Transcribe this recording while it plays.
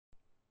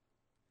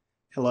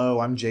Hello,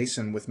 I'm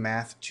Jason with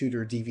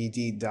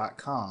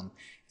MathTutorDVD.com,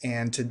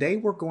 and today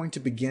we're going to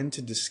begin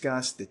to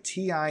discuss the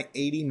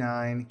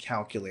TI-89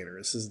 calculator.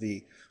 This is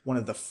one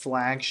of the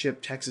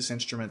flagship Texas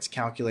Instruments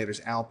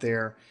calculators out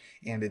there,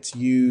 and it's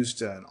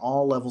used in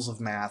all levels of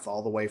math,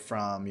 all the way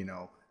from,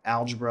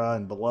 algebra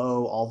and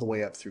below, all the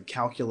way up through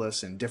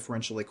calculus and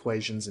differential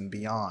equations and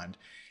beyond.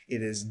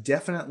 It is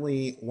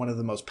definitely one of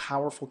the most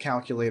powerful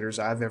calculators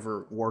I've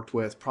ever worked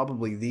with,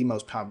 probably the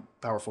most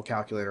powerful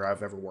calculator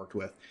I've ever worked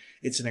with.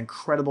 It's an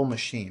incredible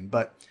machine,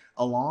 but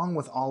along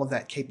with all of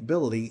that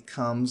capability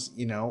comes,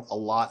 a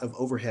lot of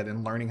overhead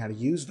in learning how to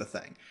use the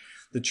thing.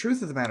 The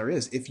truth of the matter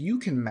is, if you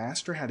can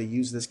master how to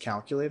use this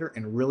calculator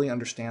and really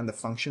understand the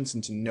functions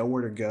and to know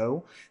where to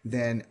go,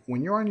 then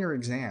when you're on your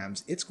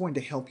exams, it's going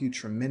to help you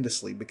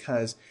tremendously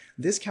because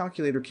this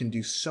calculator can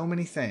do so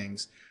many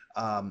things.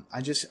 I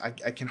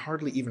can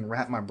hardly even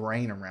wrap my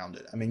brain around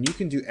it. I mean, you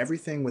can do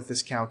everything with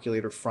this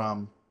calculator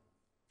from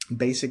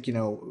basic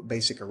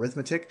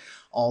arithmetic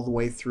all the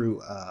way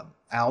through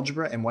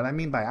algebra. And what I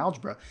mean by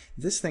algebra,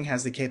 this thing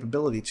has the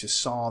capability to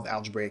solve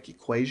algebraic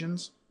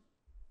equations.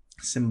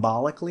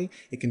 Symbolically,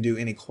 it can do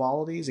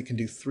inequalities, it can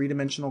do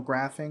three-dimensional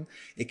graphing,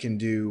 it can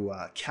do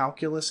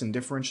calculus and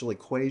differential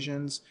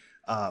equations,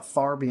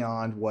 far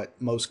beyond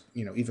what most,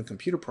 even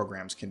computer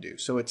programs can do.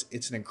 So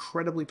it's an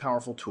incredibly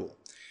powerful tool.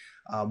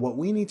 What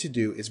we need to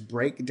do is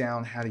break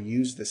down how to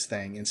use this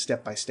thing in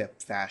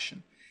step-by-step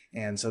fashion.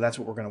 And so that's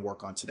what we're going to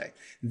work on today.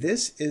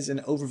 This is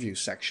an overview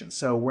section,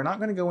 so we're not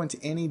going to go into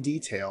any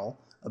detail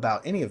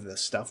about any of this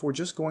stuff. We're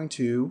just going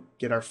to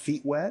get our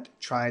feet wet,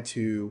 try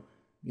to,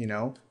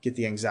 get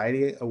the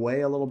anxiety away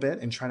a little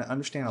bit and try to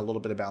understand a little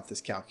bit about this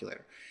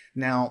calculator.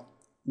 Now,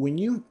 when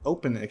you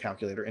open the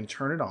calculator and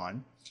turn it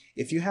on,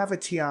 if you have a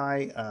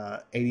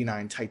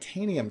TI-89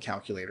 titanium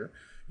calculator,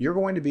 you're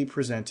going to be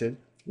presented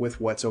with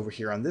what's over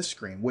here on this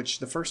screen, which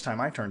the first time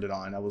I turned it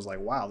on, I was like,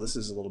 wow, this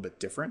is a little bit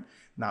different,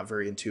 not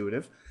very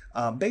intuitive.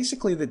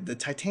 Basically, the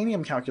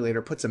titanium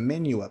calculator puts a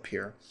menu up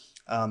here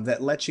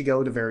that lets you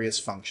go to various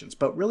functions.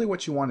 But really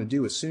what you want to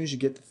do as soon as you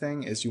get the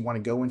thing is you want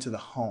to go into the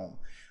home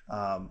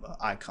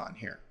icon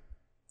here.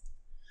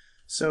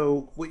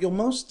 So what you'll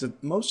most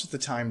of the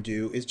time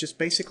do is just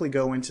basically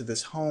go into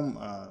this home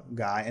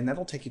guy, and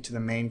that'll take you to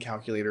the main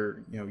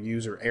calculator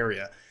user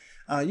area.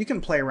 You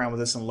can play around with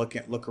this and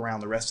look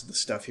around the rest of the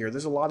stuff here.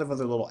 There's a lot of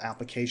other little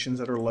applications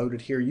that are loaded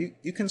here.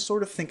 You can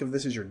sort of think of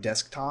this as your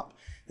desktop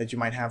that you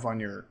might have on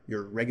your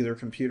regular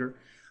computer.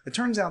 It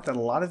turns out that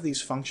a lot of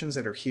these functions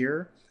that are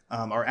here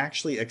are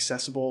actually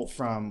accessible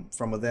from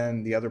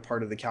within the other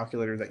part of the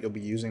calculator that you'll be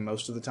using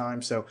most of the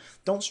time. So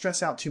don't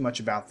stress out too much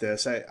about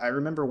this. I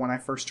remember when I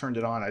first turned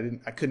it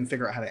on, I couldn't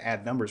figure out how to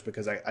add numbers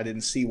because I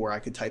didn't see where I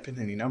could type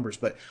in any numbers.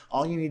 But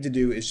all you need to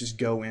do is just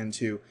go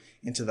into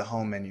the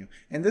home menu.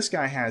 And this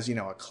guy has,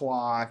 a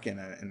clock and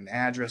an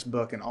address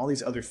book and all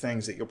these other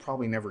things that you'll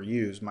probably never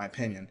use, in my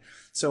opinion.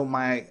 So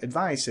my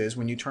advice is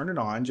when you turn it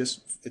on,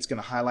 it's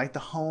going to highlight the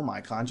home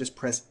icon. Just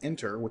press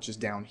enter, which is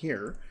down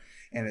here.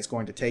 And it's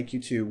going to take you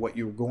to what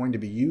you're going to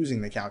be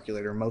using the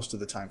calculator most of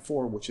the time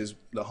for, which is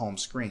the home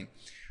screen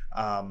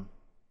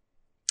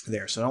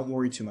there. So don't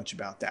worry too much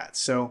about that.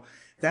 So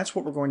that's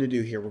what we're going to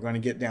do here. We're going to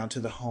get down to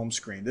the home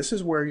screen. This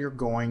is where you're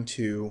going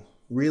to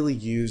really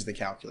use the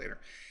calculator.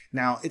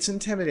 Now, it's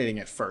intimidating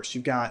at first.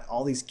 You've got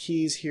all these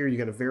keys here. You've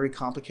got a very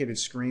complicated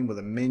screen with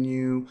a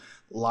menu,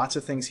 lots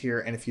of things here.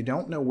 And if you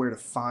don't know where to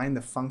find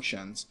the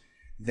functions,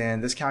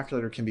 then this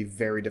calculator can be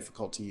very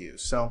difficult to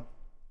use. So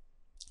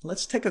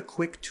let's take a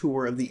quick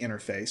tour of the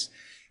interface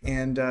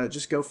and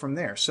just go from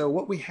there. So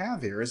what we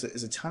have here is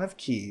a ton of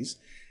keys.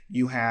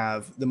 You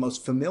have the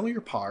most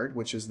familiar part,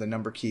 which is the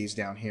number keys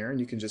down here, and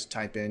you can just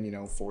type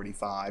in,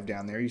 45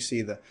 down there. You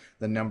see the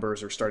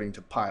numbers are starting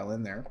to pile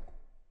in there.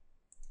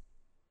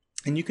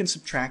 And you can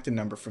subtract a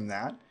number from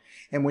that.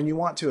 And when you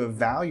want to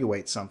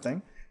evaluate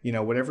something,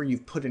 whatever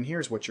you've put in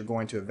here is what you're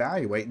going to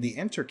evaluate. The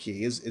enter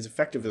key is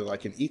effectively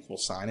like an equal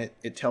sign.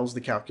 It tells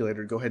the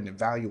calculator to go ahead and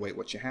evaluate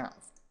what you have.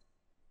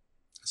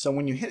 So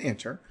when you hit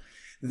enter,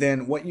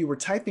 then what you were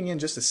typing in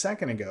just a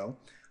second ago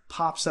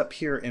pops up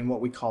here in what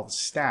we call the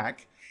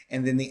stack,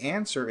 and then the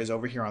answer is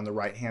over here on the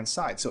right hand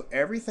side. So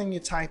everything you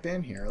type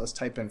in here, let's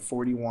type in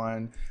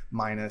 41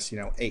 minus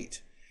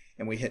 8,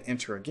 and we hit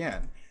enter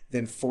again.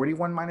 Then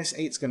 41 minus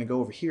 8 is going to go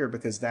over here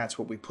because that's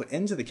what we put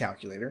into the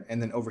calculator,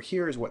 and then over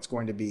here is what's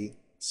going to be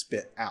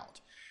spit out.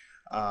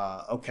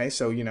 Okay,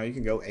 so you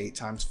can go 8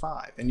 times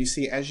 5, and you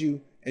see as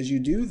you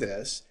do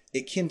this,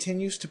 it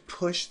continues to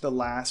push the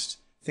last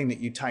thing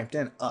that you typed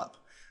in up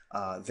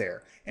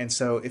there. And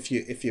so if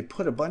you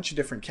put a bunch of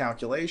different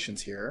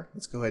calculations here,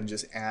 let's go ahead and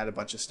just add a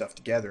bunch of stuff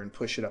together and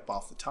push it up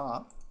off the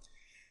top.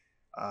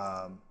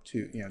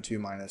 2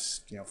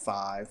 minus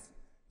 5,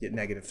 get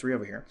 -3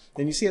 over here.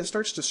 Then you see it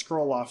starts to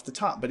scroll off the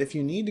top. But if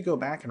you need to go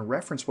back and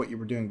reference what you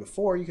were doing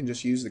before, you can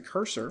just use the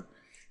cursor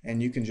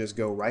and you can just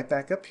go right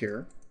back up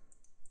here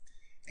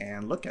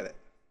and look at it.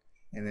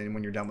 And then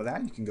when you're done with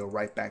that, you can go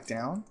right back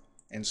down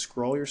and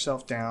scroll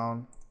yourself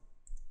down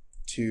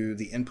to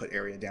the input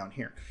area down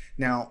here.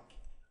 Now,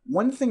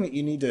 one thing that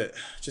you need to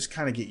just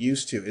kind of get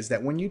used to is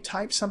that when you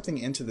type something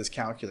into this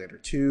calculator,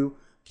 2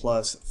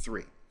 plus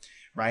 3,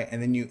 right,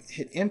 and then you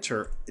hit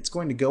enter, it's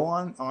going to go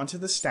onto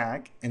the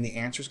stack, and the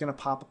answer is going to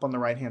pop up on the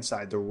right-hand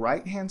side. The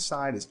right-hand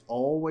side is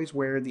always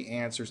where the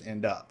answers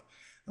end up.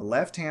 The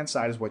left-hand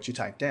side is what you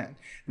typed in.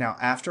 Now,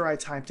 after I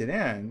typed it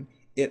in,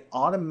 it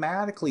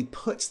automatically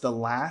puts the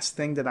last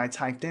thing that I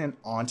typed in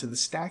onto the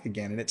stack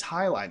again, and it's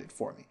highlighted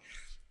for me.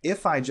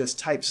 If I just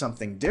type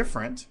something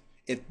different,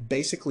 it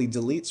basically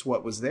deletes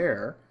what was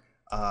there,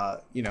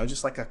 you know,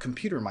 just like a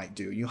computer might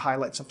do. You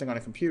highlight something on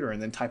a computer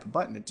and then type a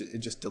button, it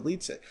just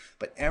deletes it.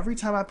 But every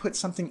time I put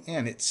something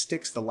in, it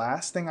sticks the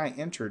last thing I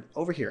entered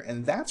over here.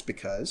 And that's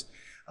because,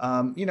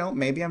 you know,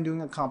 maybe I'm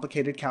doing a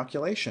complicated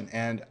calculation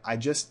and I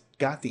just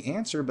got the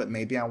answer, but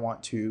maybe I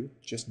want to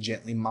just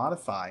gently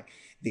modify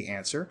the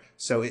answer.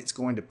 So it's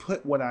going to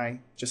put what I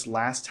just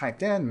last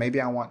typed in.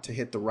 Maybe I want to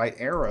hit the right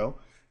arrow,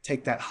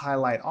 take that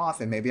highlight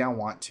off, and maybe I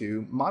want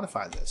to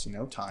modify this, you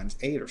know, times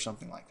 8 or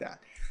something like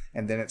that.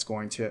 And then it's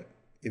going to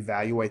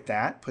evaluate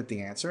that, put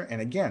the answer, and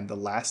again, the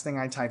last thing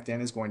I typed in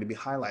is going to be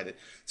highlighted.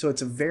 So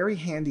it's a very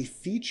handy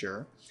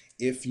feature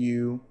if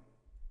you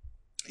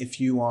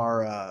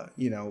are,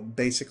 you know,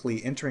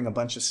 basically entering a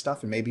bunch of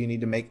stuff and maybe you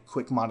need to make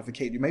quick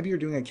modification. Maybe you're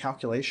doing a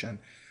calculation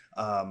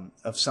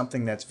of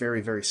something that's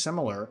very, very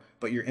similar,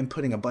 but you're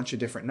inputting a bunch of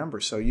different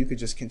numbers. So you could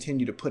just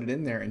continue to put it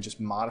in there and just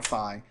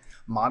modify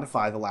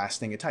the last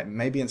thing you type.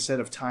 Maybe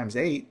instead of times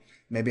 8,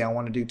 maybe I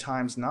want to do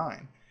times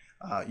 9.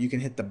 You can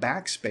hit the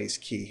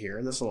backspace key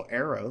here, this little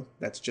arrow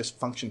that's just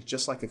functions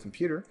just like a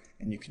computer,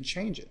 and you can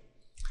change it.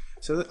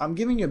 So I'm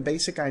giving you a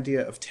basic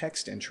idea of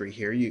text entry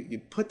here. You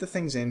put the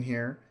things in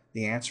here,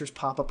 the answers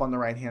pop up on the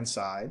right hand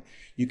side.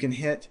 You can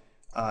hit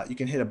a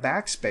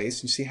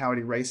backspace. You see how it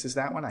erases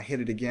that one? I hit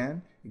it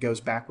again, it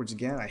goes backwards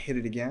again, I hit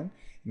it again.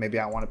 Maybe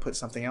I want to put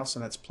something else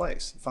in its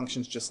place. It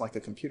functions just like a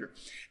computer.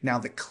 Now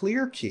the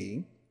clear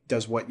key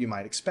does what you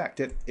might expect.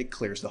 It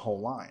clears the whole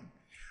line.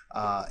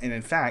 And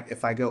in fact,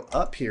 if I go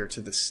up here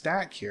to the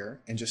stack here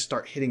and just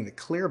start hitting the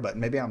clear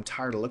button, maybe I'm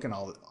tired of looking at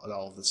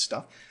all of this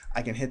stuff,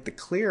 I can hit the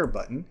clear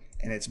button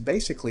and it's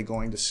basically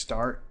going to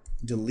start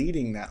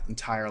deleting that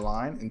entire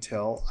line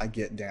until I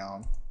get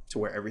down to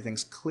where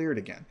everything's cleared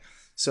again.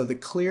 So the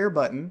clear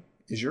button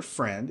is your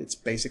friend. It's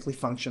basically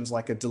functions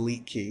like a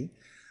delete key.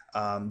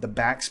 The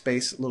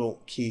backspace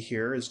little key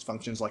here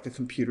functions like a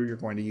computer. You're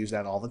going to use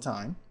that all the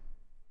time.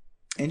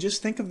 And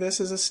just think of this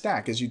as a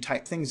stack. As you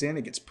type things in,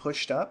 it gets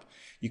pushed up.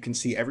 You can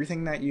see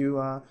everything that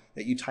you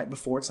typed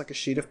before. It's like a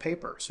sheet of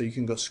paper. So you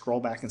can go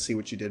scroll back and see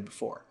what you did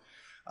before.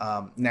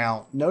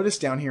 Now, notice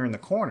down here in the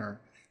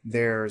corner,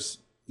 there's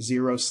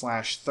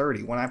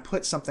 0/30. When I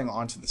put something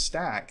onto the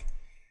stack,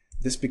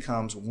 this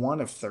becomes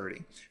 1 of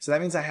 30. So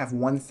that means I have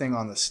one thing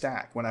on the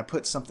stack. When I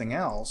put something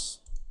else,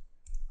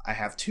 I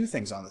have two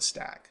things on the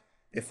stack.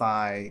 If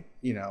I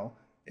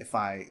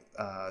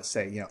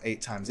say,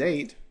 8 times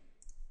 8,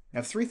 I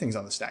have 3 things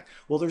on the stack.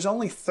 Well, there's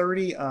only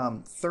 30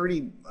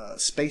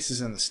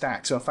 spaces in the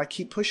stack. So if I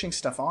keep pushing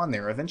stuff on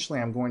there, eventually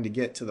I'm going to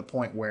get to the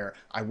point where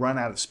I run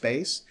out of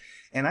space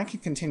and I can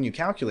continue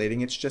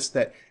calculating. It's just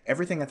that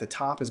everything at the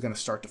top is going to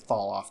start to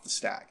fall off the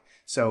stack.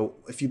 So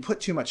if you put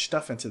too much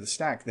stuff into the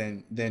stack,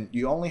 then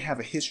you only have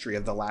a history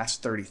of the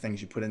last 30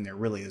 things you put in there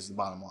really is the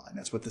bottom line.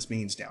 That's what this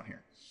means down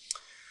here.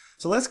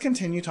 So let's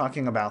continue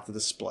talking about the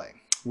display.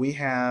 We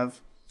have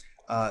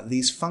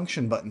these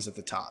function buttons at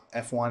the top,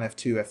 F1,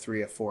 F2,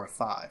 F3, F4,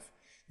 F5.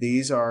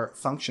 These are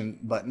function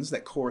buttons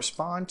that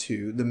correspond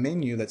to the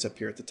menu that's up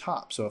here at the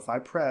top. So if I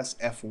press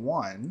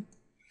F1,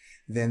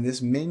 then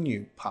this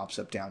menu pops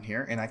up down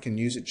here, and I can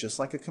use it just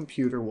like a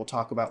computer. We'll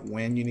talk about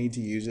when you need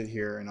to use it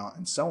here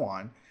and so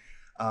on.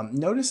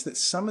 Notice that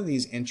some of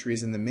these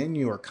entries in the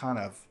menu are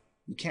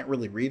you can't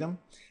really read them.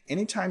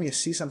 Anytime you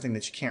see something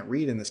that you can't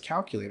read in this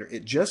calculator,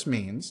 it just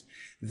means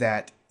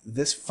that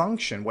this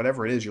function,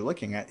 whatever it is you're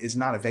looking at, is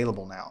not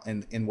available now.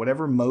 And in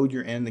whatever mode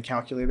you're in the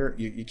calculator,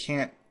 you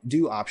can't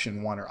do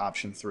option 1 or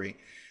option 3.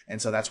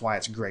 And so that's why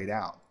it's grayed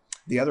out.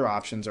 The other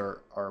options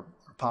are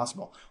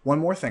possible. One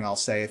more thing I'll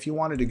say, if you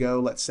wanted to go,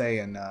 let's say,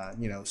 and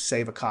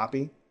save a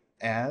copy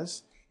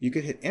as, you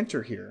could hit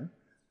enter here,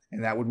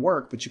 and that would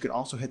work, but you could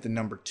also hit the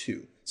number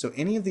 2. So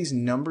any of these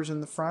numbers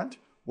in the front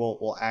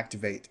will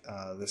activate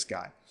this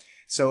guy.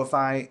 So if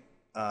I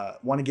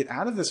want to get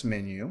out of this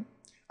menu,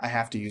 I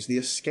have to use the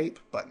escape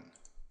button.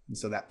 And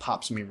so that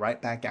pops me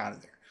right back out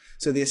of there.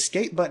 So the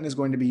escape button is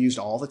going to be used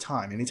all the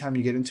time. Anytime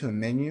you get into a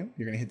menu,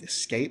 you're going to hit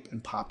escape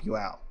and pop you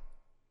out.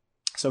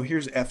 So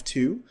here's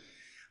F2.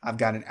 I've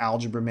got an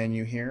algebra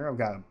menu here. I've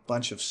got a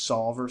bunch of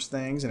solvers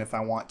things. And if I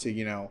want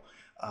to,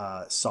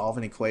 solve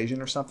an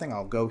equation or something,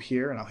 I'll go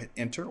here and I'll hit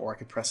enter, or I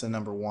could press the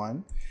number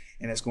 1.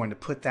 And it's going to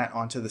put that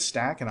onto the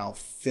stack, and I'll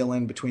fill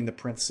in between the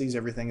parentheses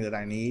everything that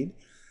I need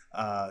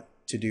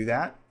to do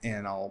that,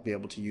 and I'll be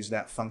able to use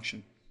that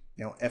function.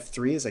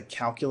 F3 is a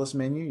calculus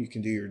menu. You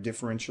can do your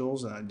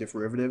differentials,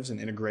 derivatives, and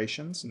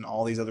integrations, and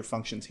all these other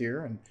functions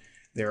here. And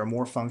there are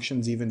more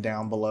functions even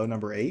down below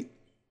number 8.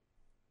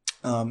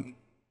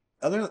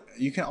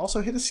 You can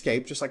also hit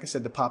escape, just like I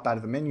said, to pop out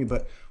of a menu.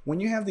 But when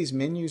you have these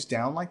menus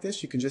down like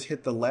this, you can just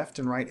hit the left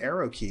and right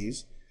arrow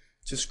keys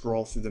to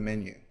scroll through the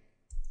menu.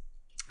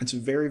 It's a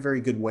very,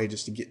 very good way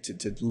just to get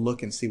to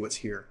look and see what's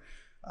here.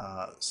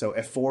 So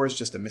F4 is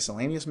just a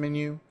miscellaneous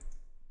menu.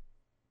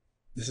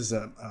 This is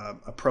a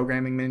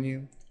programming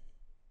menu.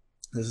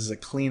 This is a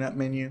cleanup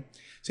menu.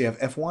 So you have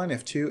F1,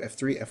 F2,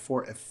 F3,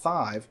 F4,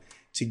 F5.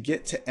 To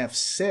get to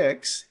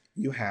F6,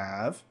 you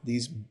have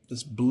this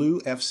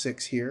blue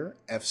F6 here,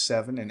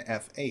 F7, and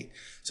F8.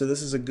 So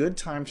this is a good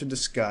time to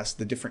discuss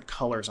the different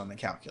colors on the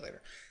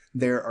calculator.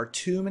 There are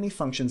too many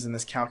functions in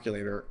this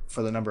calculator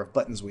for the number of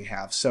buttons we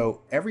have.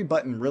 So every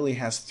button really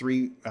has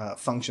three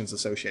functions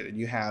associated.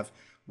 You have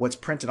what's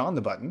printed on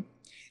the button,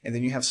 and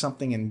then you have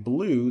something in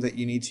blue that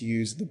you need to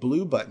use the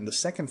blue button, the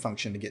second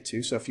function, to get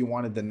to. So if you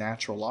wanted the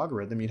natural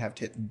logarithm, you'd have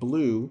to hit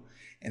blue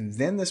and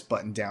then this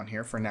button down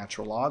here for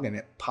natural log, and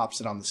it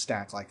pops it on the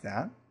stack like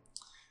that.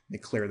 Let me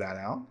clear that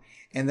out.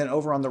 And then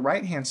over on the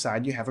right hand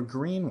side, you have a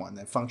green one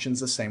that functions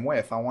the same way.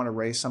 If I want to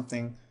raise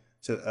something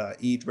to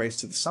e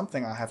raised to the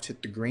something, I have to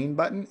hit the green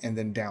button, and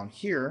then down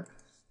here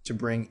to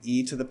bring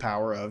e to the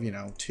power of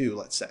 2,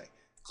 let's say.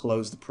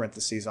 Close the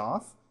parentheses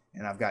off,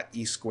 and I've got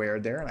e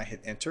squared there, and I hit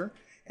enter,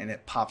 and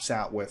it pops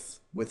out with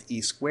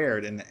e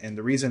squared. And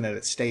the reason that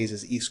it stays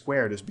as e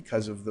squared is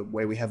because of the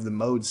way we have the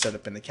mode set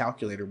up in the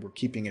calculator. We're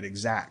keeping it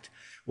exact.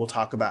 We'll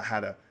talk about how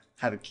to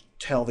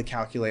tell the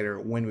calculator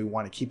when we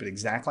want to keep it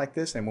exact like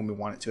this and when we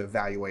want it to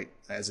evaluate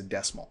as a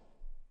decimal.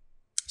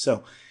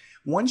 So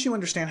once you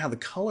understand how the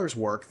colors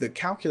work, the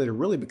calculator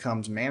really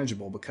becomes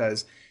manageable,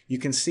 because you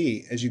can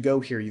see as you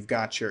go here, you've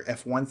got your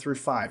F1 through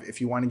 5.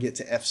 If you want to get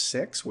to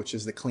F6, which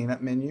is the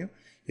cleanup menu,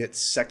 hit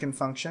second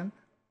function,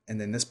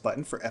 and then this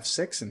button for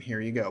F6, and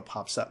here you go,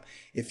 pops up.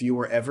 If you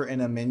were ever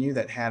in a menu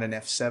that had an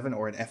F7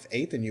 or an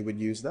F8, then you would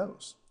use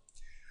those.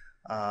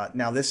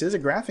 Now this is a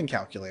graphing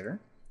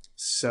calculator,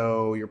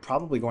 so you're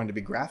probably going to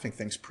be graphing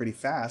things pretty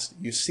fast.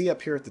 You see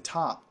up here at the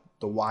top,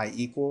 the y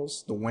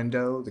equals, the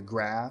window, the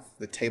graph,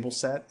 the table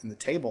set, and the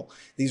table.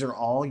 These are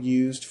all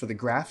used for the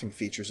graphing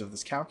features of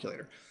this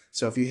calculator.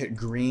 So if you hit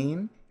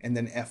green and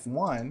then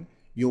F1,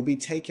 you'll be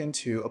taken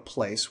to a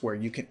place where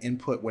you can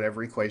input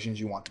whatever equations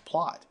you want to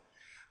plot.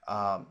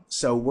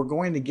 So we're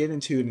going to get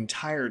into an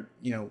entire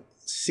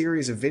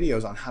series of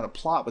videos on how to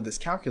plot with this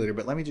calculator,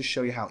 but let me just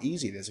show you how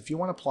easy it is. If you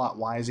want to plot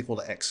y is equal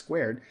to x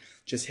squared,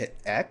 just hit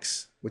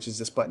x, which is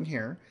this button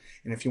here,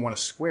 and if you want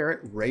to square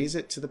it, raise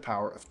it to the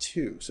power of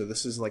 2. So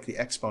this is like the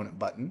exponent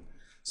button.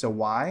 So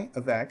y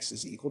of x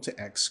is equal to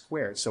x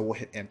squared. So we'll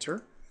hit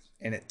enter,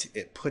 and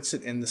it puts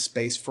it in the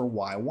space for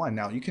y1.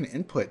 Now you can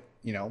input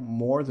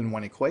more than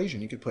one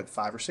equation. You could put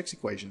 5 or 6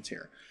 equations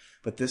here,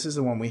 but this is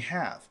the one we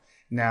have.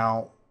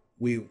 Now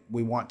we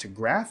want to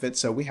graph it,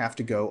 so we have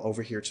to go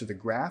over here to the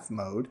graph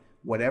mode.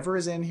 Whatever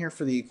is in here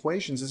for the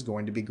equations is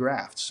going to be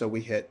graphed. So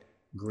we hit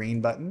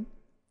green button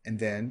and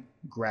then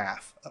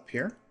graph up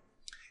here,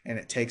 and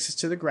it takes us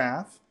to the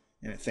graph,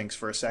 and it thinks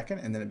for a second,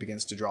 and then it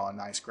begins to draw a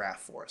nice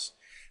graph for us.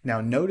 Now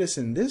notice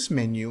in this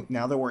menu,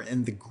 now that we're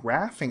in the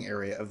graphing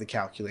area of the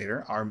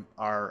calculator,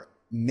 our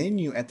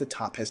menu at the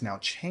top has now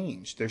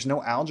changed. There's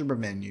no algebra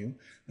menu,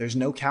 there's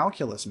no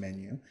calculus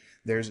menu,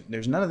 there's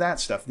none of that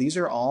stuff. These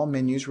are all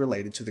menus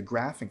related to the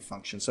graphing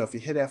function. So if you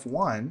hit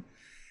F1,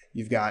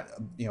 you've got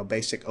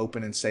basic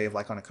open and save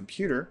like on a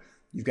computer.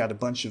 You've got a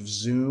bunch of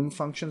zoom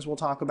functions we'll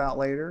talk about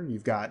later.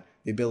 You've got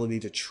the ability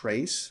to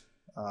trace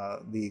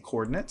the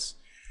coordinates.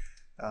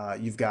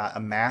 You've got a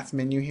math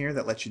menu here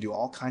that lets you do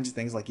all kinds of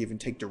things, like even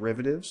take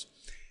derivatives.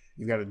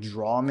 You've got a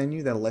draw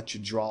menu that'll let you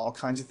draw all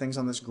kinds of things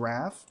on this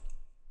graph.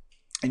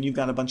 And you've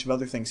got a bunch of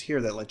other things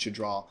here that let you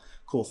draw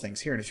cool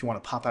things here. And if you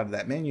want to pop out of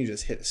that menu,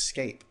 just hit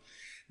escape.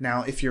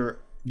 Now, if you're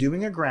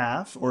doing a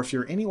graph, or if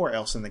you're anywhere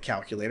else in the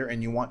calculator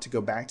and you want to go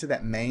back to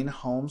that main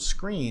home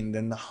screen,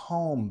 then the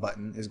home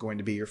button is going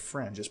to be your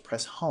friend. Just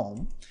press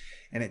home,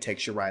 and it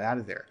takes you right out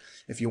of there.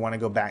 If you want to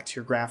go back to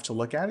your graph to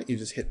look at it, you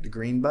just hit the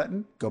green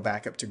button, go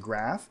back up to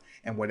graph,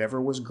 and whatever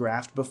was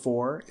graphed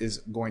before is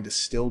going to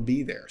still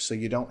be there. So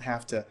you don't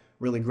have to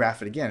really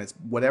graph it again. It's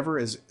whatever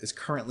is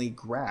currently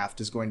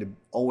graphed is going to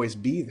always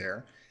be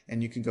there,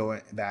 and you can go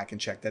back and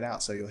check that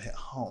out. So you'll hit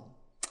home.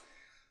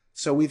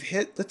 So we've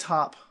hit the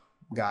top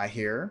guy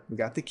here. We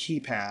got the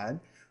keypad.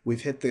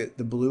 We've hit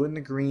the blue and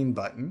the green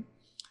button.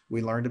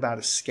 We learned about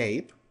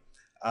escape.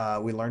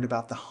 We learned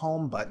about the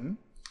home button.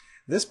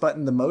 This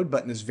button, the mode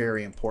button, is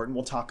very important.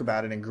 We'll talk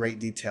about it in great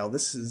detail.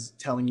 This is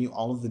telling you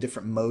all of the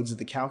different modes of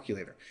the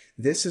calculator.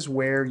 This is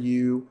where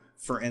you,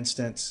 for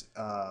instance,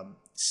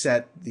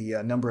 set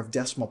the number of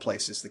decimal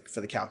places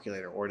for the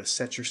calculator, or to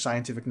set your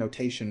scientific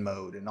notation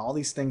mode, and all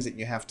these things that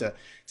you have to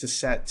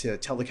set to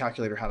tell the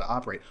calculator how to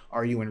operate.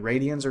 Are you in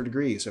radians or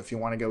degrees? So if you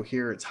want to go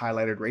here, it's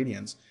highlighted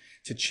radians.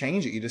 To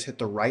change it, you just hit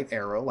the right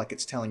arrow like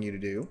it's telling you to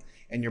do,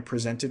 and you're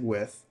presented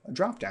with a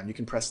drop down. You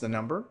can press the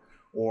number,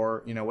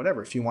 or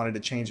whatever. If you wanted to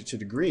change it to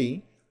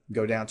degree,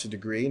 go down to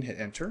degree and hit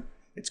enter.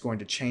 It's going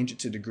to change it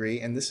to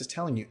degree, and this is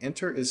telling you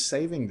enter is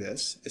saving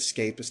this,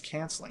 escape is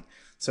canceling.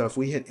 So if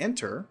we hit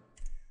enter,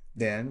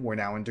 then we're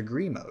now in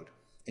degree mode.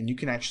 And you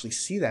can actually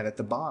see that at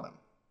the bottom.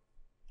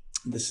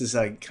 This is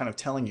kind of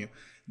telling you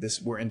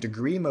this. We're in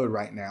degree mode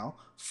right now.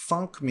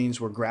 Func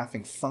means we're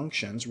graphing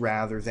functions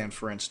rather than,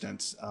 for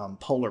instance,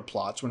 polar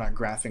plots. We're not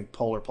graphing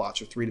polar plots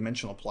or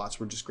three-dimensional plots.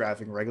 We're just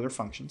graphing regular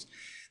functions.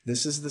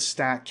 This is the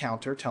stack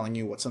counter telling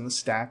you what's on the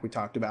stack. We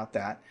talked about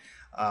that.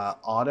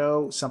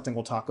 Auto, something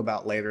we'll talk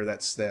about later.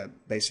 That's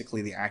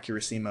basically the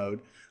accuracy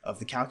mode of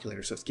the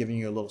calculator. So it's giving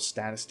you a little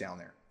status down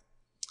there.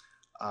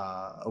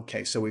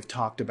 Okay, so we've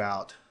talked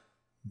about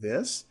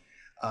this.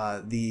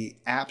 The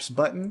apps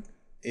button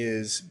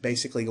is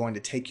basically going to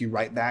take you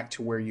right back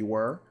to where you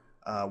were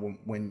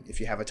if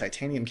you have a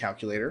titanium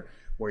calculator,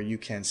 where you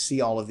can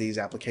see all of these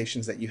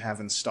applications that you have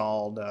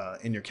installed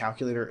in your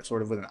calculator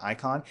sort of with an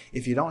icon.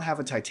 If you don't have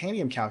a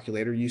titanium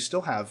calculator, you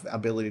still have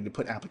ability to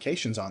put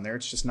applications on there.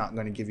 It's just not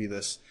going to give you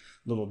this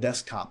little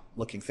desktop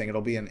looking thing.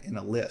 It'll be in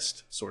a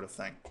list sort of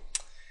thing.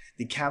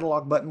 The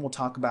catalog button we'll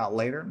talk about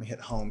later. Let me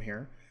hit home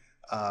here.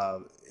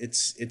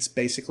 It's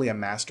basically a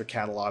master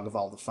catalog of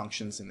all the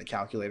functions in the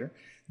calculator.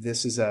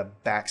 This is a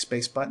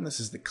backspace button. This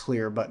is the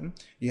clear button.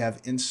 You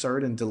have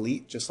insert and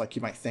delete, just like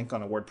you might think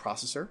on a word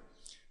processor.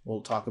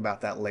 We'll talk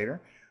about that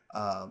later.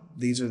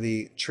 These are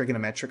the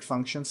trigonometric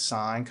functions,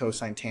 sine,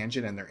 cosine,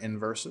 tangent, and their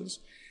inverses.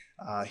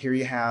 Here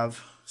you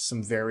have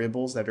some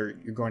variables that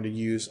you're going to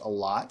use a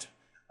lot.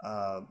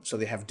 So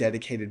they have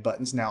dedicated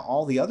buttons. Now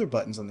all the other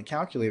buttons on the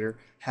calculator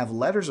have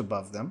letters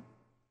above them.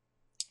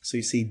 So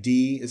you see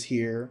D is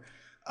here.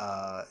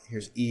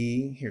 Here's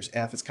E, here's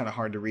F. It's kind of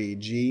hard to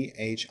read. G,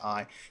 H,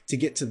 I. To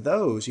get to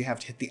those, you have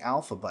to hit the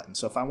alpha button.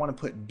 So if I want to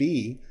put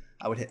B,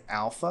 I would hit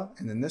alpha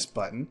and then this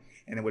button,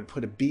 and it would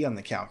put a B on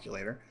the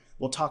calculator.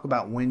 We'll talk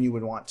about when you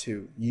would want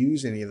to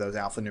use any of those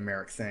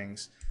alphanumeric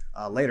things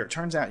later. It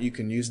turns out you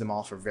can use them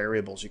all for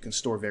variables. You can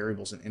store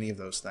variables in any of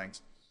those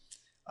things.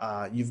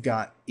 You've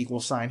got equal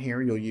sign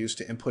here you'll use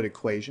to input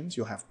equations.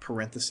 You'll have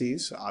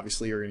parentheses. So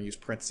obviously, you're going to use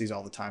parentheses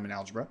all the time in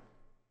algebra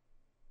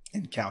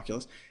and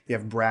calculus. You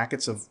have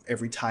brackets of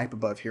every type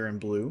above here in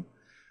blue.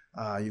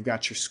 You've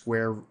got your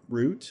square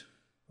root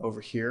over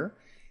here,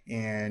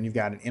 and you've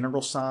got an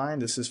integral sign.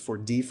 This is for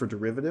D for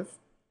derivative.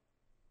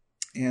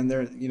 And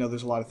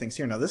there's a lot of things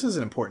here. Now this is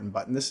an important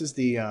button. This is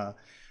the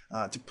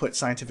to put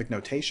scientific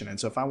notation. And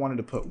so if I wanted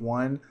to put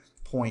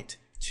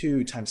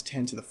 1.2 times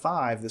 10 to the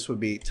 5, this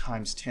would be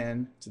times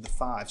 10 to the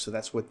 5. So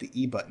that's what the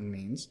E button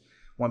means.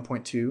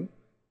 1.2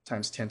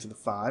 times 10 to the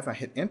 5. I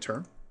hit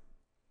enter.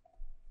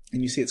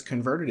 And you see it's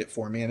converted it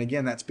for me. And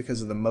again, that's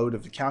because of the mode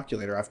of the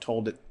calculator. I've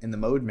told it in the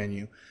mode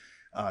menu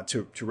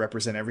to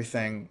represent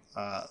everything.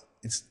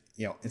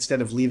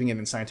 Instead of leaving it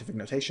in scientific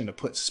notation,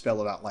 to spell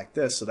it out like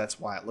this. So that's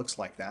why it looks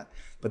like that.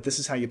 But this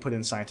is how you put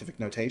in scientific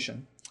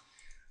notation.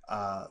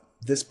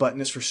 This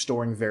button is for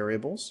storing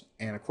variables.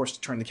 And of course, to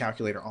turn the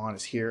calculator on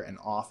is here, and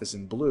off is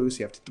in blue. So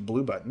you have to hit the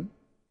blue button.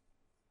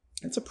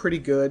 It's a pretty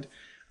good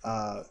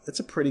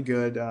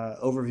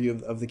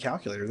overview of the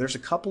calculator. There's a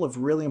couple of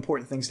really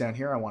important things down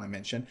here I want to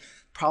mention.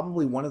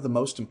 Probably one of the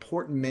most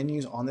important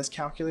menus on this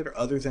calculator,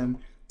 other than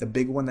the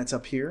big one that's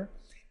up here,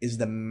 is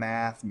the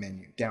math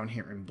menu down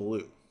here in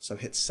blue. So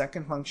hit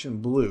second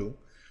function blue.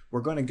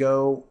 We're going to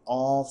go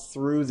all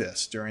through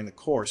this during the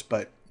course,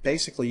 but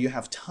basically you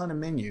have a ton of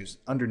menus.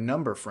 Under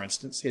number, for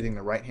instance, hitting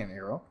the right hand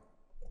arrow,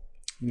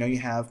 you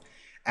have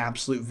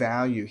absolute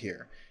value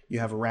here. You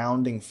have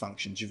rounding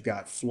functions. You've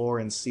got floor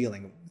and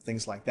ceiling,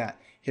 things like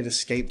that. Hit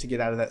escape to get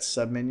out of that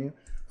submenu.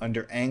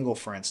 Under angle,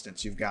 for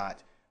instance, you've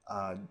got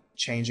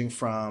changing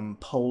from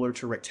polar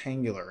to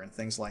rectangular and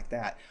things like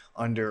that.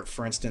 Under,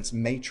 for instance,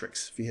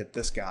 matrix, if you hit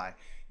this guy,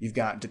 you've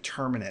got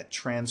determinate,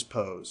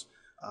 transpose,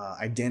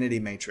 identity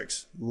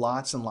matrix,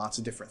 lots and lots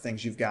of different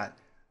things. You've got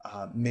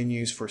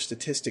menus for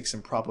statistics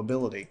and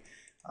probability,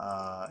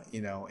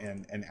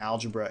 and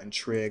algebra and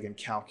trig and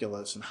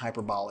calculus and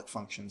hyperbolic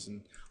functions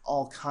and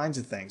all kinds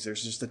of things.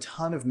 There's just a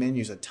ton of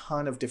menus, a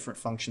ton of different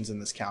functions in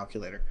this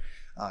calculator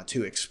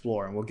to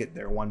explore, and we'll get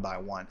there one by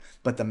one.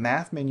 But the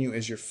math menu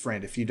is your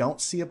friend. If you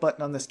don't see a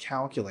button on this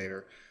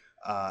calculator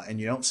and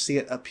you don't see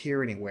it up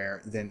here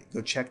anywhere, then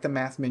go check the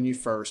math menu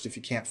first. If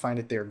you can't find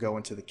it there, go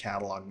into the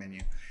catalog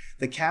menu.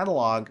 The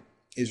catalog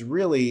is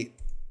really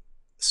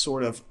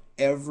sort of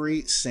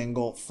every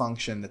single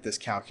function that this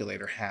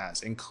calculator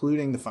has,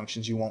 including the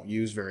functions you won't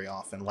use very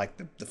often, like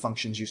the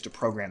functions used to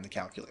program the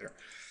calculator.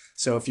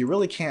 So if you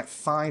really can't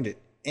find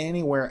it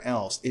anywhere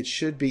else, it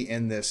should be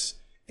in this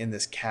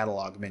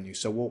catalog menu.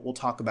 So we'll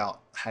talk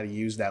about how to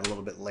use that a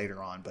little bit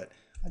later on, but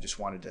I just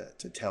wanted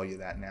to tell you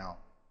that now.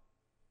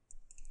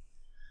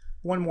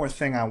 One more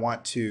thing I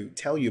want to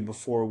tell you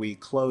before we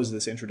close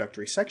this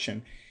introductory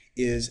section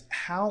is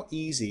how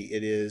easy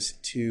it is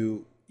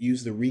to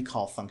use the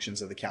recall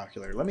functions of the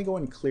calculator. Let me go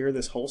and clear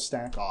this whole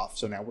stack off.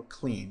 So now we're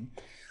clean.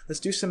 Let's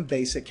do some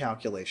basic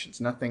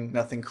calculations.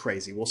 Nothing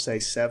crazy. We'll say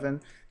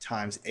 7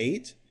 times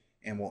 8,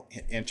 and we'll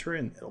hit enter,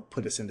 and it'll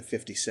put us into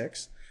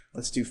 56.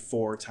 Let's do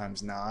 4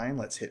 times 9.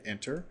 Let's hit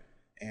enter,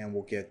 and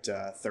we'll get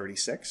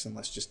 36. And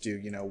let's just do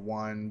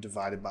 1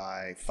 divided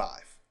by 5.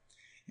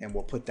 and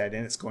we'll put that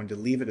in. It's going to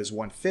leave it as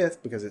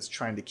 1/5 because it's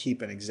trying to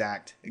keep an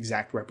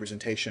exact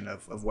representation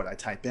of what I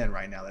type in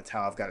right now. That's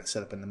how I've got it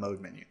set up in the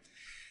mode menu.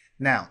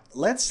 Now,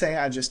 let's say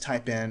I just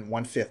type in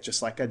 1/5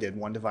 just like I did,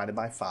 1 divided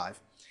by 5,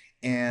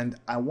 and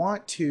I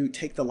want to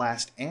take the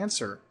last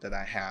answer that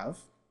I have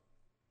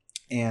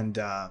and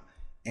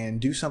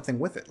do something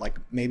with it. Like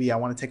maybe I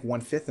want to take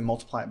 1/5 and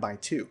multiply it by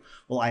 2.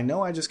 Well, I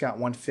know I just got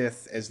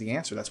 1/5 as the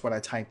answer. That's what I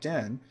typed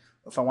in.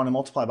 If I want to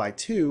multiply by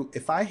 2,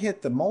 if I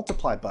hit the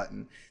multiply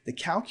button, the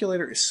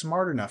calculator is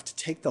smart enough to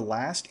take the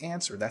last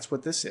answer, that's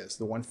what this is,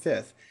 the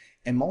 1/5,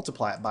 and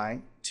multiply it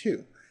by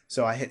 2.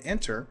 So I hit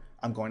enter,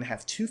 I'm going to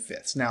have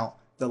 2/5. Now,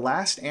 the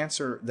last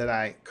answer that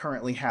I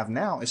currently have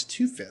now is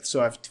 2/5.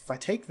 So if I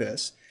take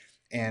this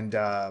and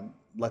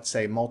let's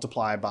say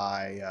multiply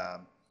by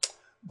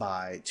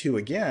 2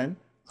 again,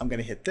 I'm going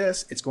to hit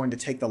this. It's going to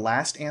take the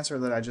last answer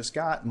that I just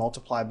got,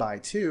 multiply by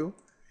 2,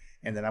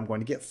 and then I'm going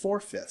to get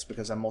 4/5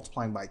 because I'm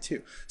multiplying by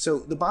 2. So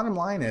the bottom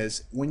line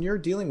is, when you're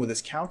dealing with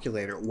this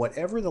calculator,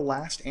 whatever the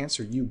last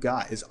answer you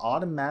got is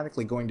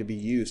automatically going to be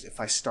used if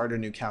I start a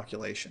new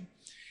calculation.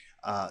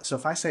 So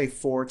if I say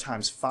 4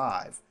 times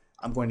 5,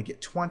 I'm going to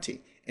get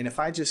 20. And if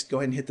I just go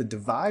ahead and hit the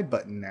divide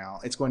button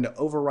now, it's going to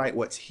overwrite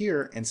what's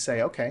here and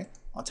say, okay,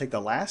 I'll take the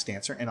last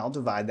answer and I'll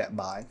divide that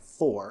by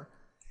 4.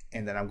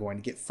 And then I'm going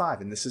to get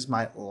 5, and this is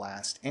my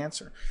last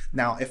answer.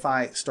 Now, if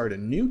I start a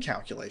new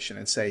calculation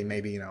and say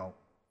maybe,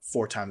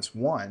 4 times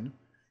 1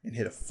 and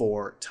hit a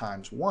 4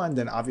 times 1,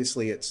 then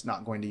obviously it's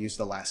not going to use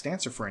the last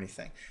answer for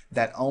anything.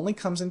 That only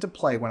comes into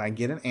play when I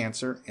get an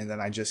answer and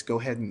then I just go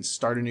ahead and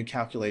start a new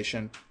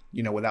calculation,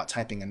 without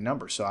typing a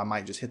number. So I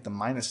might just hit the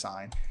minus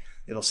sign.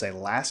 It'll say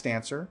last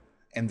answer,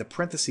 and the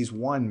parentheses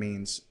 1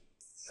 means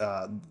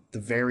the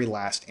very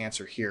last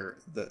answer here,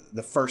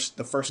 the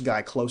first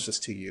guy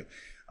closest to you.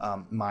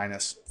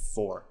 Minus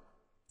 4,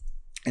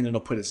 and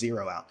it'll put a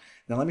 0 out.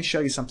 Now let me show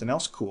you something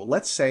else cool.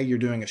 Let's say you're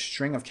doing a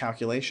string of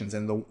calculations,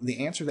 and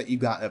the answer that you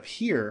got up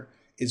here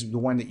is the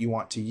one that you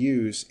want to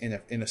use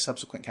in a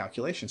subsequent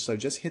calculation. So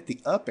just hit the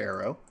up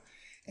arrow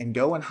and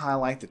go and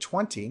highlight the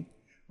 20,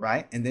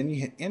 right? And then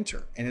you hit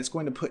enter, and it's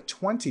going to put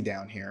 20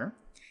 down here,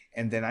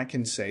 and then I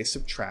can say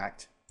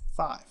subtract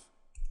 5.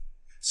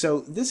 So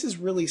this is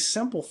really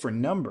simple for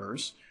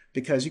numbers,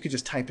 because you could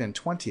just type in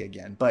 20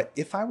 again. But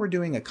if I were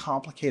doing a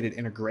complicated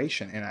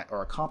integration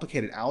or a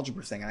complicated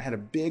algebra thing, and I had a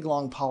big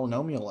long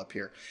polynomial up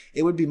here,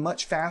 it would be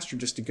much faster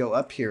just to go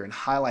up here and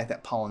highlight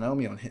that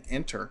polynomial and hit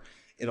enter.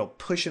 It'll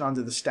push it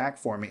onto the stack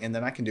for me, and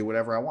then I can do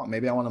whatever I want.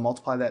 Maybe I want to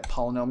multiply that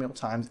polynomial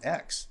times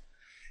x,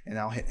 and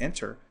I'll hit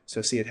enter.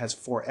 So see, it has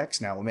 4x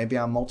now. Well, maybe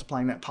I'm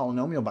multiplying that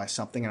polynomial by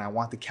something and I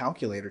want the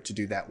calculator to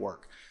do that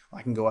work.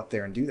 I can go up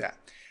there and do that.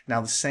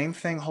 Now the same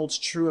thing holds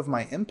true of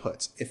my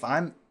inputs.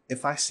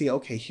 If I see,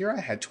 okay, here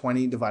I had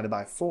 20 divided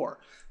by 4.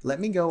 Let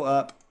me go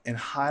up and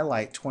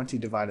highlight 20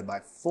 divided by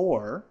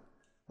 4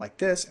 like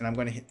this, and I'm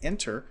going to hit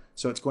enter.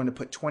 So it's going to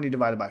put 20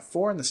 divided by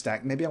 4 in the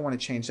stack. Maybe I want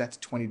to change that to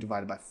 20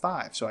 divided by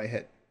 5. So I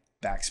hit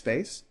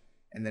backspace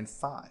and then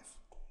 5.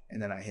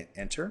 And then I hit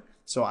enter.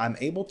 So I'm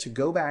able to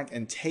go back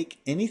and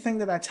take anything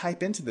that I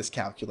type into this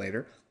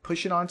calculator,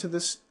 push it onto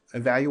this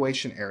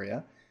evaluation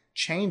area,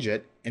 change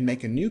it, and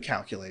make a new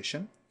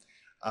calculation.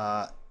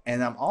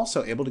 And I'm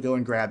also able to go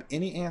and grab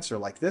any answer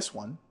like this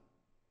one,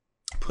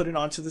 put it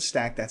onto the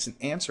stack. That's an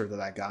answer that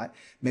I got.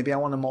 Maybe I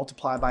want to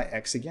multiply by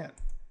x again.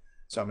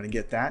 So I'm going to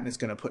get that, and it's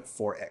going to put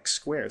 4x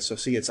squared. So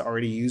see, it's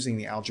already using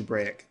the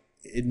algebraic.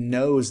 It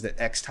knows that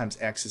x times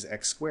x is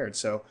x squared.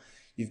 So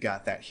you've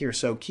got that here.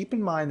 So keep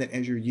in mind that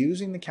as you're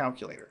using the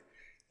calculator,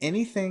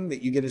 anything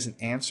that you get as an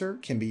answer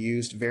can be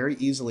used very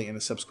easily in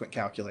a subsequent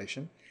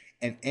calculation,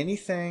 and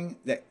anything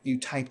that you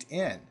typed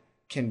in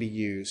can be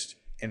used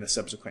in a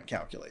subsequent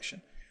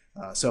calculation.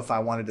 So if I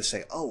wanted to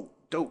say, oh,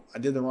 dope, I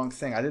did the wrong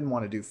thing. I didn't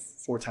want to do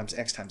 4 times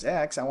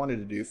x. I wanted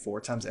to do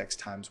 4 times x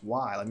times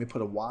y. Let me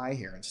put a y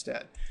here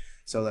instead.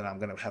 So then I'm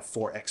going to have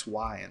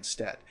 4xy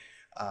instead.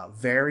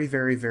 Very,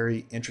 very,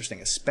 very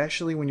interesting,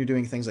 especially when you're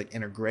doing things like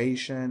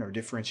integration or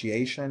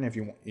differentiation. If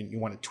you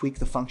want to tweak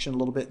the function a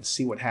little bit and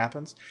see what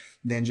happens,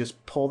 then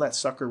just pull that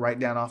sucker right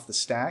down off the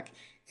stack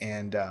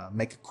and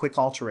make a quick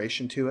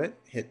alteration to it.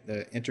 Hit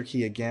the enter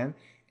key again,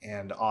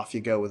 and off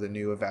you go with a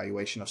new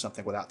evaluation of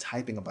something without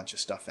typing a bunch of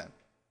stuff in.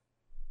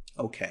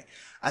 Okay,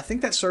 I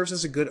think that serves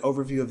as a good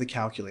overview of the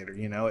calculator.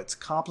 It's a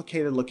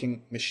complicated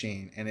looking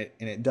machine, and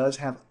it does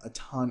have a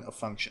ton of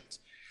functions.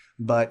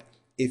 But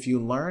if you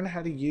learn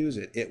how to use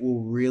it, it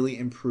will really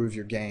improve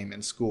your game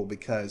in school,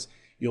 because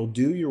you'll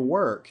do your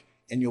work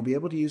and you'll be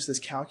able to use this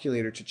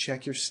calculator to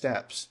check your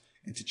steps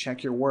and to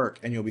check your work,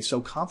 and you'll be so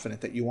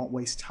confident that you won't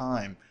waste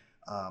time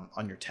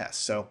on your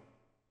tests. So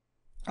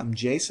I'm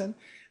Jason.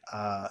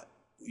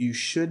 You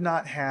should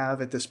not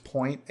have at this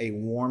point a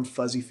warm,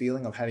 fuzzy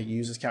feeling of how to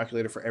use this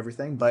calculator for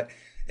everything, but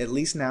at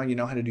least now you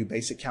know how to do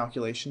basic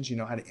calculations, you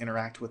know how to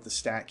interact with the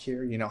stack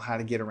here, you know how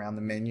to get around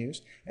the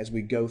menus. As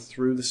we go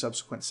through the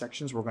subsequent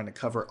sections, we're going to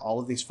cover all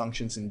of these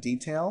functions in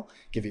detail,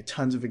 give you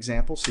tons of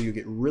examples so you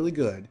get really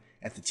good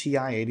at the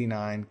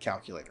TI-89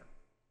 calculator.